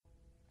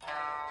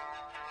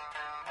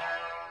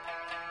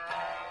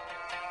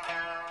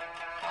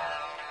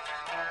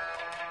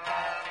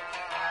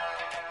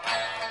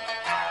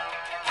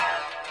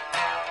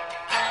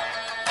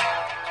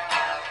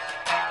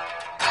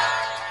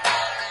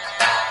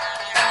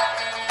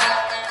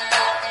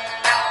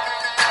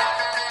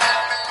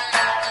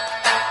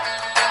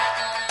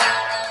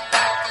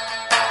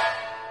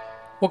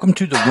Welcome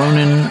to the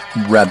Ronin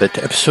Rabbit,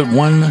 episode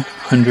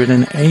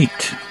 108.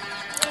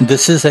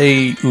 This is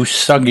a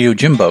Usagi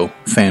Yojimbo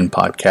fan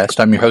podcast.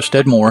 I'm your host,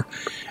 Ed Moore,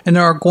 and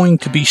there are going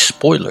to be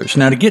spoilers.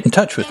 Now, to get in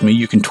touch with me,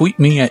 you can tweet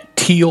me at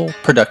Teal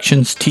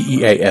Productions,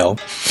 T-E-A-L.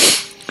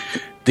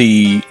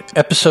 The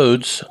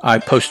episodes I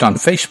post on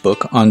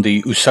Facebook on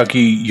the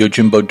Usagi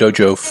Yojimbo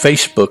Dojo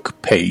Facebook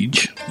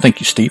page. Thank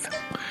you, Steve.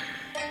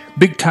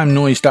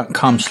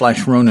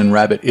 BigTimeNoise.com/Ronin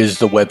Rabbit is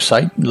the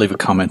website. Leave a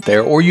comment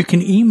there. Or you can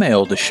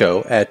email the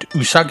show at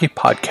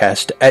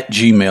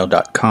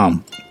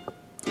usagipodcast@gmail.com.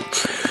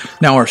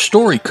 Now, our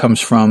story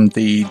comes from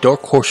the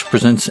Dark Horse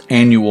Presents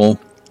Annual,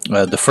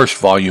 the first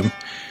volume,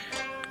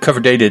 cover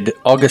dated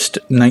August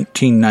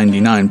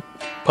 1999,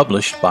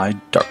 published by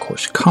Dark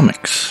Horse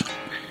Comics.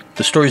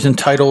 The story is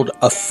entitled,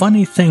 A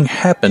Funny Thing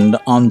Happened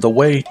on the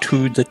Way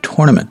to the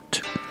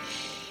Tournament.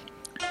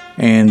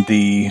 And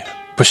the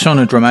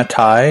persona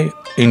dramati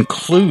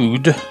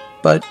include,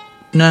 but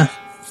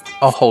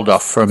I'll hold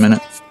off for a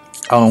minute.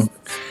 I'll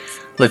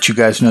let you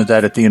guys know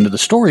that at the end of the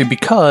story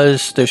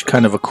because there's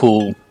kind of a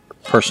cool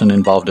person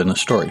involved in the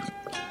story.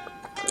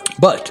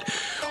 But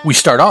we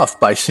start off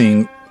by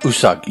seeing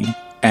Usagi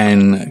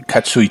and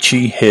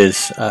Katsuichi,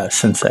 his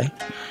sensei,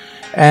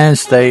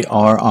 as they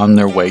are on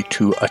their way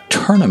to a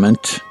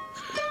tournament.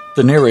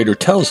 The narrator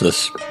tells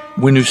us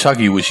when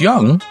Usagi was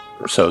young,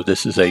 so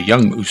this is a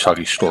young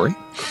Usagi story,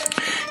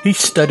 he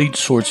studied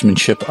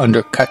swordsmanship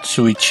under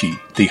Katsuichi,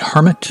 the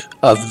hermit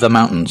of the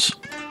mountains.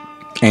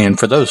 And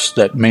for those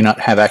that may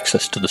not have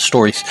access to the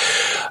stories,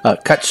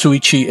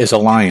 Katsuichi is a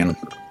lion,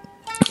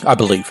 I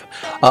believe.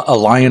 A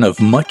lion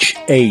of much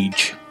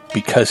age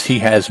because he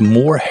has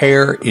more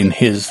hair in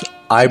his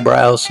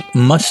eyebrows,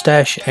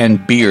 mustache,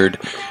 and beard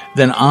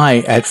than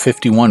I, at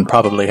 51,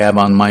 probably have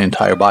on my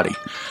entire body.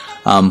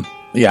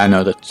 Yeah, I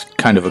know that's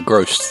kind of a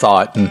gross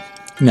thought, and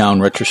now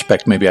in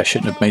retrospect, maybe I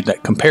shouldn't have made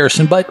that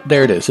comparison, but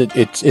there it is.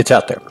 It's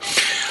out there.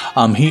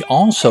 He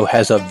also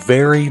has a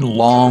very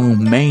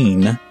long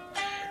mane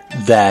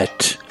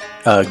that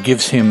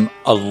gives him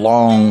a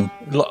long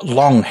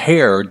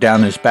hair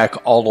down his back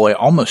all the way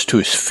almost to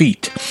his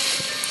feet.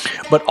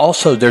 But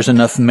also there's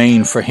enough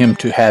mane for him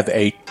to have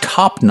a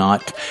top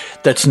knot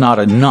that's not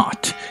a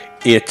knot.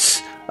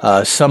 It's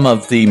some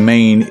of the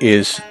mane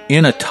is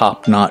in a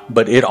top knot,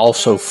 but it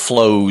also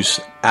flows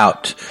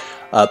out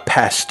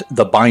past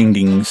the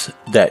bindings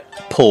that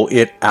pull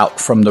it out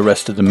from the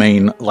rest of the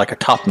mane like a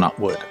top knot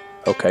would.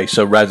 Okay,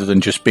 so rather than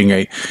just being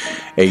a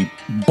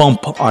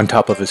bump on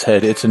top of his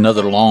head, it's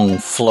another long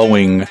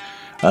flowing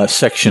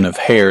section of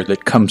hair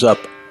that comes up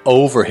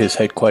over his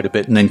head quite a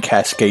bit and then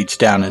cascades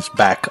down his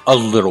back a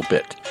little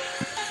bit.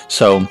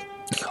 So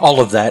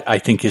all of that, I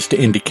think, is to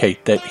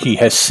indicate that he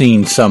has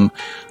seen some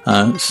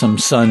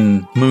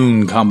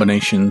sun-moon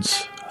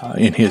combinations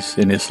in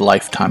his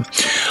lifetime.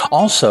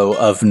 Also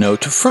of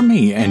note, for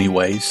me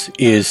anyways,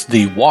 is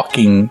the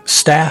walking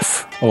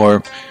staff,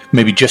 or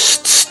maybe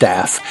just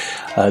staff,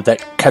 that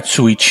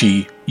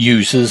Katsuichi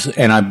uses,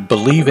 and I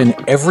believe in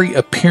every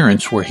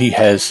appearance where he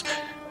has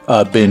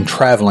been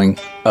traveling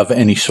of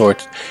any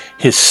sort,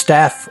 his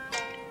staff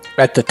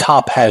at the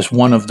top has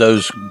one of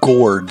those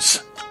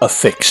gourds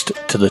affixed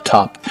to the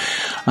top.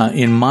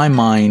 In my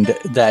mind,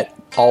 that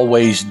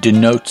always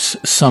denotes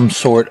some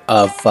sort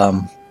of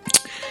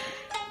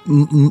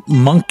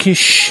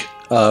monkish,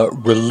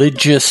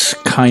 religious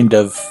kind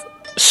of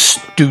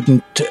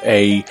student,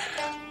 a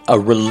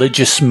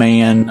religious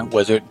man,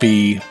 whether it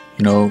be,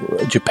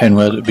 Japan,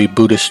 whether it be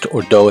Buddhist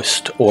or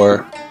Taoist,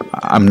 or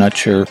I'm not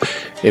sure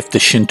if the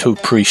Shinto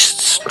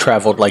priests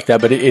traveled like that,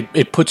 but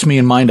it puts me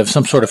in mind of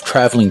some sort of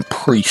traveling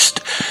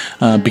priest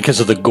because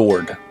of the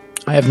gourd.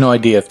 I have no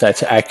idea if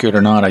that's accurate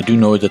or not. I do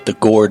know that the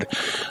gourd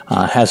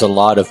has a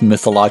lot of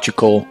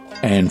mythological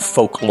and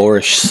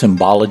folklorish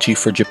symbology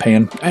for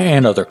Japan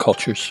and other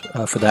cultures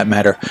for that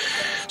matter.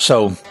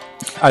 So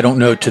I don't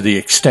know to the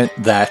extent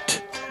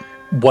that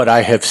what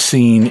I have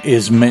seen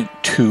is meant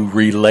to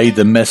relay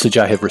the message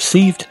I have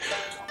received,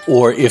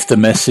 or if the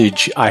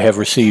message I have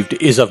received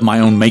is of my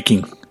own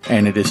making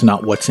and it is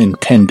not what's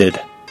intended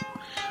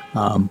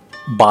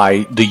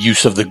by the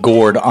use of the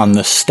gourd on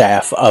the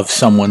staff of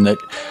someone that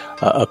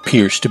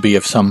appears to be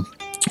of some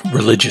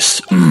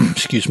religious,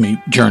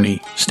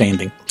 journey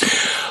standing.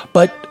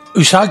 But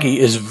Usagi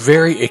is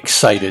very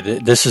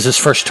excited. This is his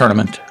first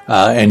tournament,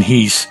 and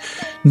he's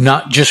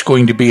not just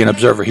going to be an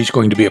observer, he's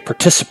going to be a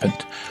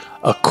participant,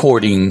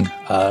 according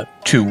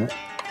to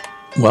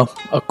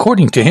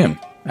him,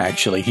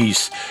 actually.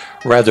 He's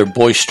rather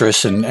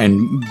boisterous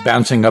and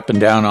bouncing up and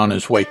down on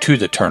his way to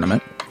the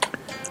tournament.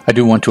 I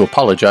do want to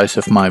apologize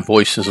if my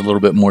voice is a little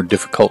bit more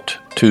difficult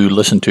to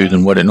listen to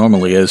than what it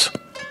normally is.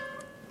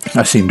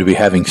 I seem to be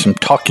having some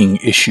talking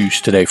issues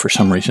today for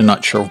some reason,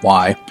 not sure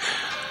why.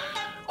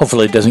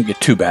 Hopefully it doesn't get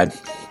too bad.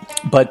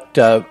 But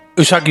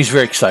Usagi's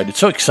very excited,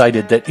 so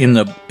excited that in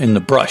the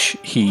brush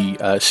he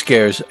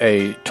scares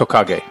a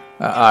Tokage.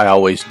 I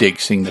always dig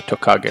seeing the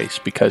Tokages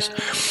because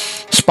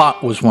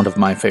Spot was one of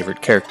my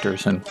favorite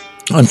characters, and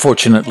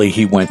unfortunately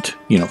he went,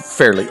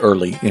 fairly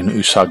early in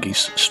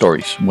Usagi's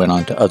stories, went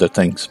on to other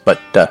things. But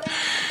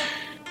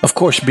Of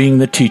course, being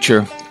the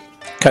teacher,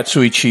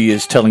 Katsuichi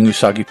is telling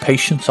Usagi,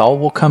 patience, all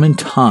will come in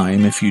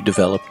time if you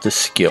develop this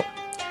skill.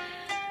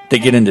 They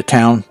get into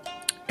town,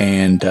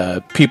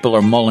 and people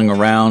are mulling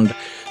around.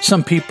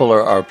 Some people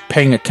are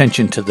paying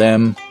attention to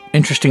them.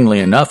 Interestingly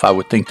enough, I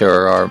would think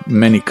there are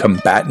many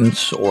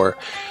combatants or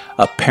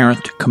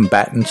apparent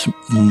combatants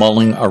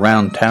mulling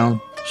around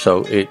town,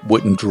 so it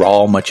wouldn't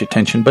draw much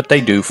attention, but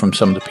they do from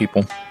some of the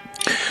people.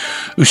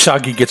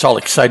 Usagi gets all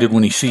excited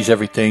when he sees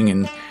everything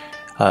and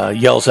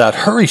yells out,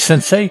 "Hurry,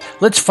 Sensei,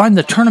 let's find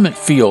the tournament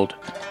field."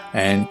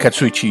 And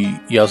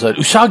Katsuichi yells out,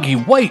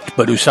 "Usagi, wait!"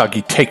 But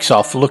Usagi takes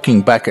off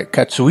looking back at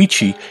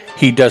Katsuichi.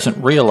 He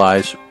doesn't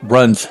realize,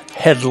 runs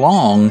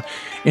headlong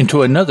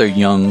into another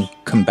young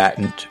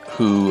combatant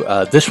who,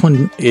 this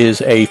one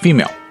is a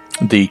female,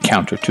 the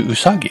counter to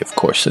Usagi, of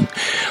course, and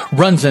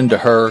runs into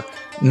her,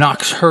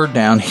 knocks her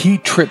down. He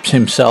trips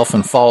himself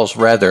and falls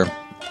rather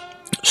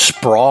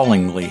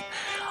sprawlingly,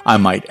 I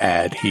might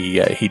add.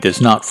 He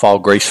does not fall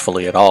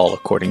gracefully at all,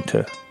 according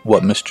to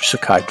what Mr.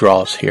 Sakai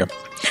draws here.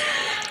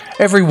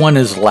 Everyone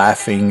is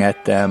laughing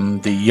at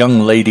them. The young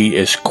lady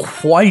is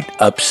quite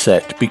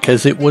upset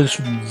because it was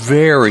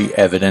very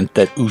evident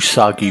that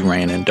Usagi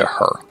ran into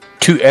her.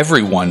 To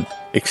everyone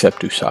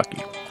except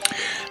Usagi.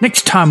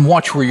 "Next time,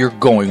 watch where you're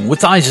going.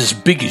 With eyes as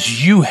big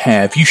as you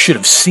have, you should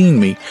have seen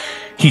me,"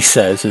 he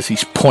says as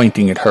he's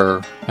pointing at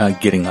her,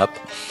 getting up.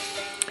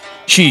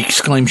 She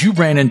exclaims, "You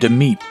ran into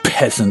me,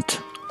 peasant."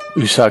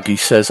 Usagi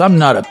says, "I'm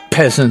not a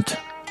peasant.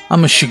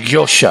 I'm a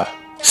Shigyosha.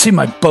 See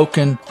my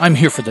boken? I'm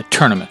here for the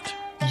tournament."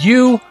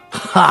 "You?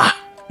 Ha!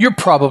 You're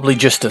probably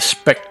just a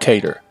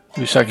spectator,"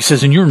 Usagi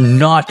says, "and you're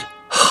not.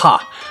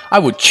 Ha! I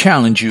would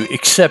challenge you,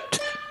 except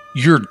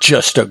you're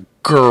just a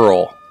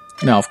girl."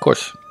 Now, of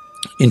course,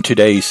 in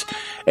today's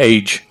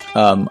age,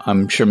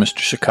 I'm sure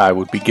Mr. Sakai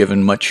would be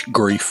given much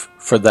grief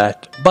for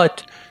that,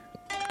 but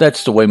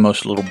that's the way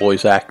most little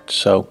boys act,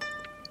 so...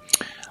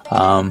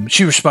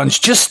 she responds,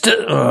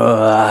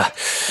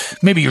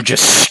 maybe you're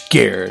just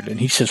scared. And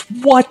he says,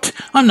 "What?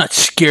 I'm not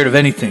scared of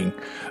anything."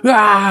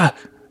 "Ah!"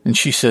 And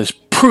she says,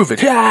 "Prove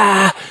it."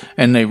 "Ah!"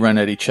 And they run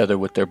at each other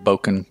with their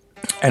boken.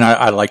 And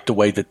I like the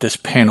way that this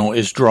panel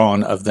is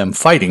drawn of them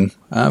fighting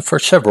for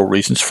several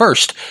reasons.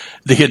 First,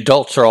 the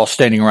adults are all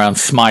standing around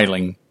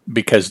smiling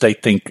because they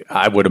think,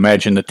 I would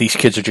imagine, that these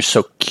kids are just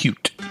so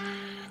cute.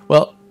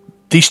 Well,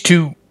 these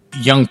two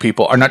young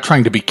people are not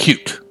trying to be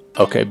cute.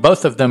 Okay,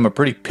 both of them are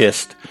pretty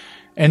pissed,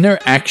 and they're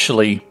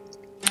actually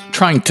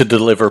trying to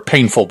deliver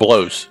painful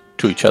blows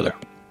to each other.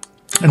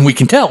 And we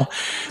can tell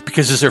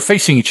because as they're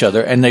facing each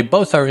other, and they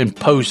both are in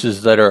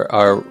poses that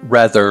are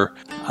rather,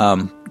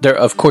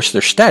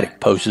 they're static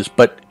poses,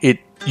 but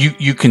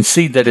you can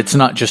see that it's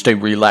not just a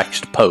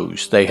relaxed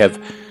pose. They have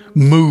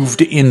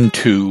moved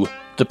into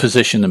the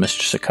position that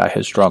Mr. Sakai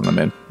has drawn them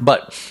in.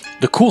 But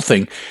the cool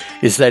thing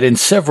is that in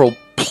several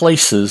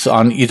places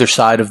on either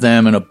side of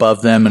them and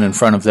above them and in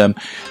front of them,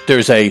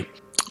 there's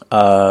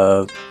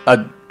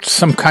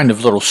some kind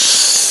of little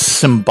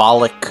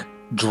symbolic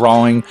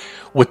drawing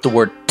with the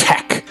word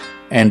 "tech"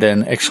 and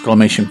an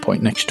exclamation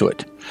point next to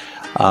it,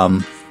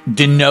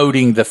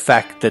 denoting the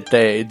fact that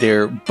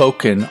their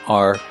boken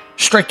are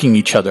striking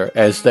each other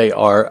as they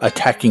are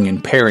attacking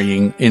and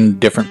parrying in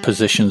different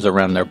positions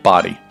around their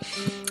body.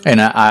 And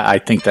I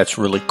think that's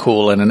really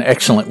cool and an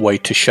excellent way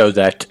to show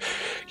that,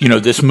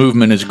 this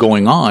movement is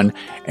going on,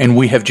 and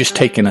we have just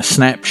taken a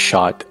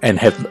snapshot and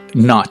have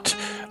not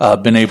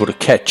been able to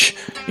catch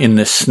in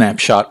this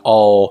snapshot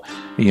all,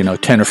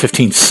 10 or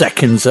 15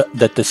 seconds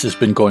that this has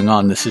been going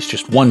on. This is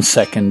just 1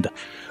 second,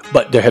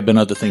 but there have been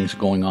other things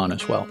going on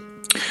as well.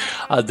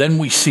 Then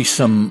we see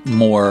some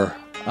more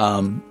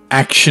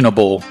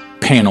actionable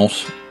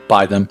panels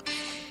by them.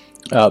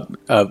 We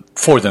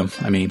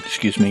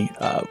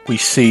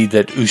see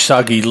that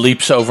Usagi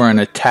leaps over an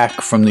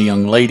attack from the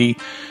young lady.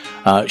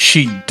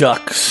 She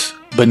ducks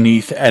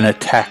beneath an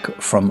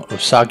attack from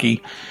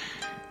Usagi.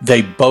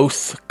 They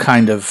both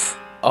kind of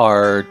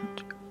are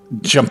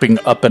jumping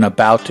up and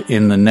about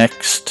in the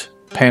next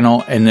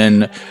panel. And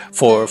then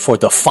for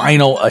the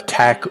final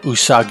attack,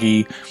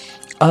 Usagi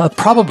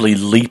probably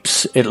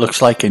leaps, it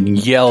looks like,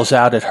 and yells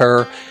out at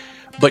her.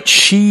 But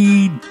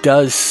she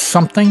does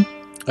something.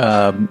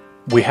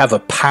 We have a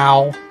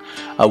pow.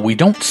 We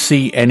don't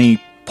see any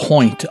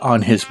point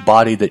on his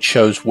body that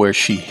shows where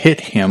she hit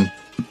him,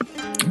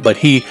 but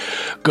he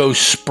goes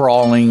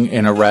sprawling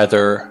in a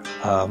rather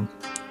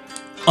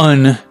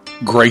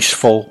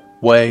ungraceful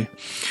way.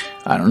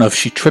 I don't know if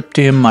she tripped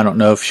him. I don't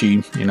know if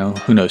she,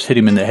 who knows, hit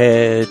him in the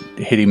head,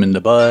 hit him in the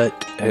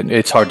butt. And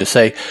it's hard to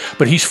say.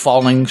 But he's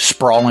falling,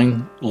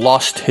 sprawling,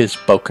 lost his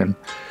boken.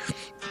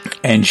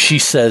 And she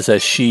says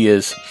as she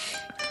is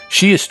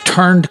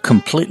turned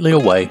completely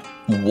away,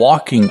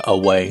 walking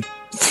away,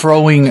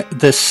 throwing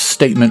this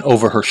statement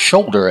over her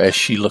shoulder as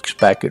she looks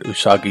back at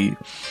Usagi.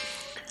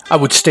 "I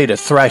would stay to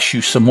thrash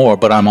you some more,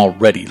 but I'm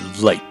already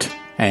late."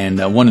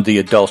 And one of the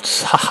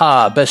adults,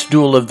 "Haha, best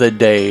duel of the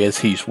day," as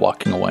he's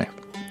walking away.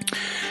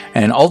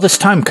 And all this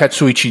time,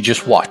 Katsuichi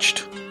just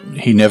watched.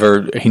 He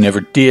never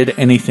did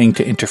anything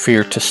to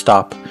interfere, to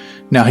stop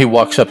Now he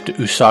walks up to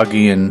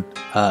Usagi and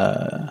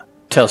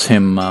tells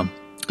him,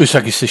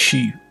 Usagi says,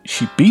 she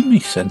beat me,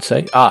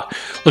 Sensei.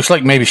 Looks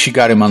like maybe she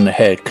got him on the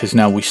head, because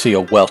now we see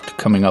a welt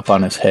coming up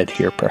on his head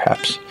here,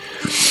 perhaps.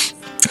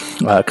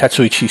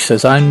 Katsuichi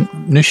says, I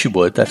knew she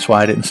would, that's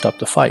why I didn't stop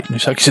the fight. And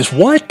Usagi says,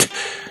 what?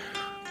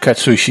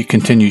 Katsuichi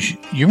continues,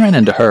 you ran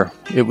into her.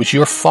 It was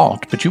your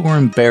fault, but you were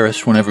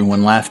embarrassed when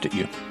everyone laughed at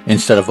you.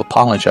 Instead of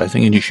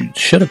apologizing, and you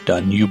should have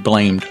done, you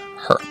blamed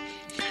her.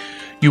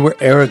 You were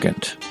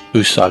arrogant,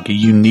 Usagi.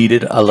 You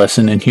needed a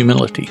lesson in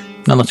humility.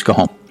 Now let's go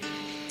home.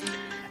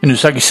 And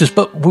Usagi says,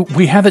 but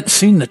we haven't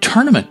seen the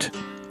tournament.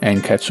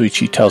 And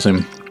Katsuichi tells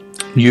him,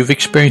 you've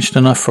experienced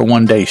enough for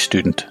one day,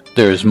 student.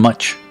 There is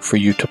much for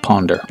you to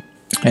ponder.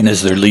 And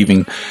as they're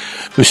leaving,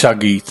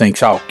 Usagi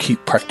thinks, I'll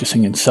keep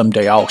practicing and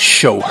someday I'll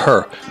show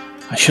her.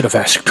 I should have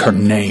asked her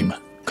name.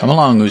 Come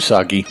along,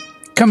 Usagi.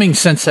 Coming,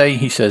 Sensei,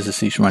 he says as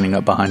he's running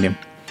up behind him.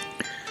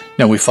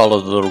 Now we follow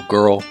the little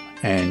girl,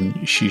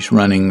 and she's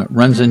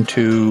runs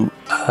into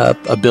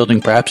a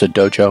building, perhaps a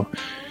dojo.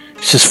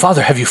 She says,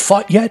 Father, have you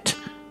fought yet?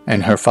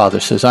 And her father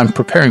says, I'm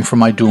preparing for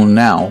my duel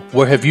now.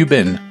 Where have you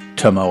been,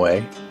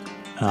 Tomoe?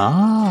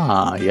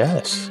 Ah,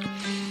 yes.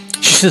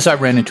 She says, I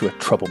ran into a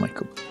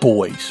troublemaker.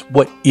 Boys,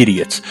 what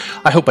idiots.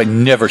 I hope I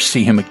never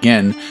see him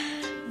again.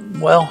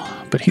 Well,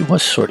 but he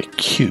was sort of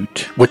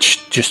cute,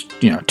 which just,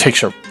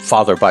 takes her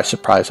father by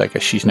surprise. I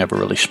guess she's never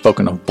really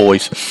spoken of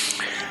boys.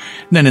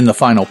 And then in the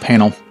final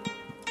panel,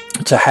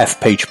 it's a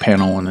half-page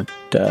panel, and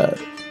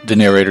the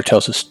narrator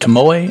tells us,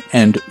 Tomoe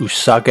and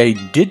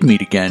Usagi did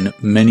meet again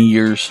many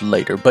years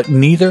later, but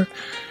neither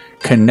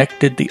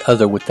connected the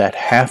other with that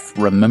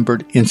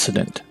half-remembered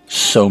incident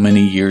so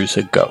many years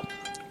ago.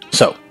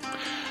 So,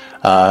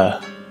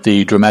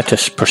 the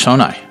dramatis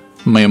personae,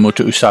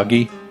 Miyamoto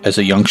Usagi as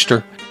a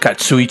youngster,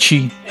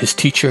 Katsuichi, his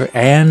teacher,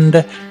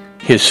 and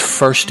his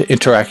first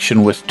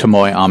interaction with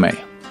Tomoe Ame,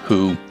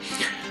 who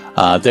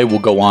they will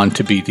go on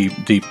to be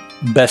the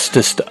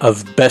bestest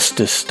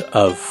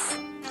of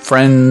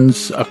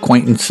friends,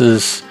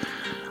 acquaintances,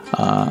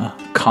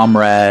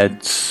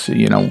 comrades.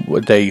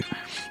 They've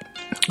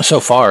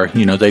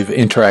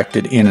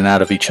interacted in and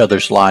out of each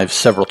other's lives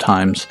several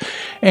times,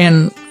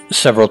 and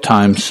several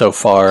times so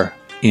far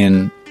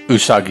in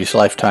Usagi's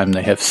lifetime,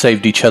 they have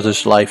saved each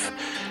other's life.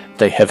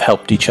 They have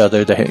helped each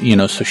other.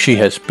 So she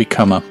has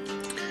become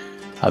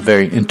a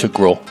very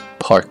integral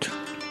part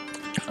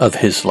of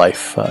his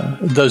life.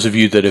 Those of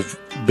you that have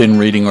been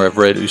reading or have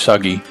read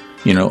Usagi,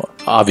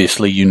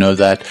 obviously you know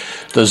that.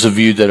 Those of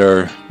you that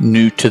are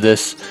new to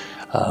this,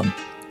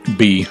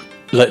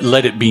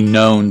 let it be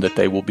known that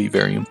they will be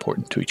very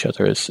important to each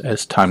other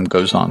as time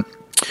goes on.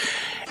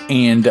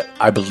 And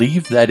I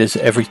believe that is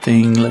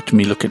everything. Let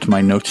me look at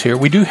my notes here.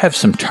 We do have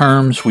some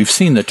terms. We've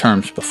seen the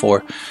terms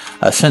before.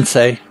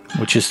 Sensei,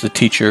 which is the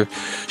teacher.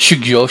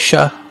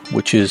 Shugyosha,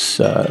 which is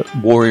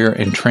warrior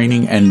in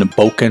training. And the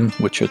boken,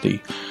 which are the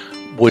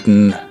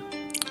wooden,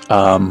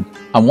 I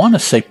want to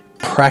say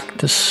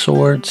practice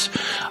swords.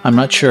 I'm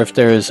not sure if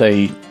there is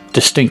a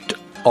distinct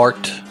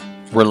art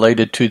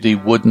related to the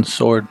wooden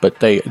sword, but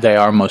they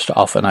are most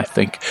often, I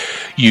think,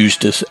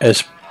 used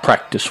as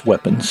practice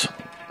weapons.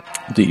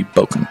 The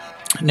boken.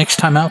 Next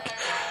time out,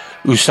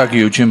 Usagi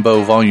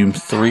Yojimbo Volume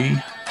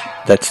 3.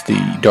 That's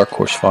the Dark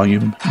Horse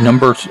volume.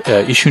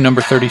 Issue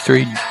number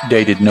 33,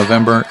 dated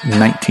November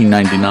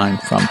 1999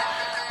 from,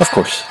 of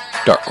course,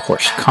 Dark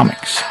Horse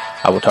Comics.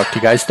 I will talk to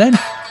you guys then.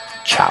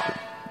 Ciao.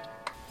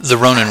 The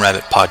Ronin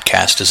Rabbit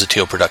podcast is a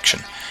Teal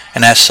production,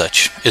 and as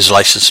such, is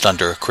licensed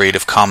under a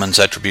Creative Commons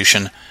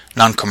Attribution,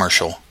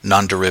 Non-Commercial,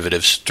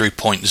 Non-Derivatives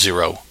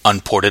 3.0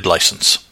 Unported License.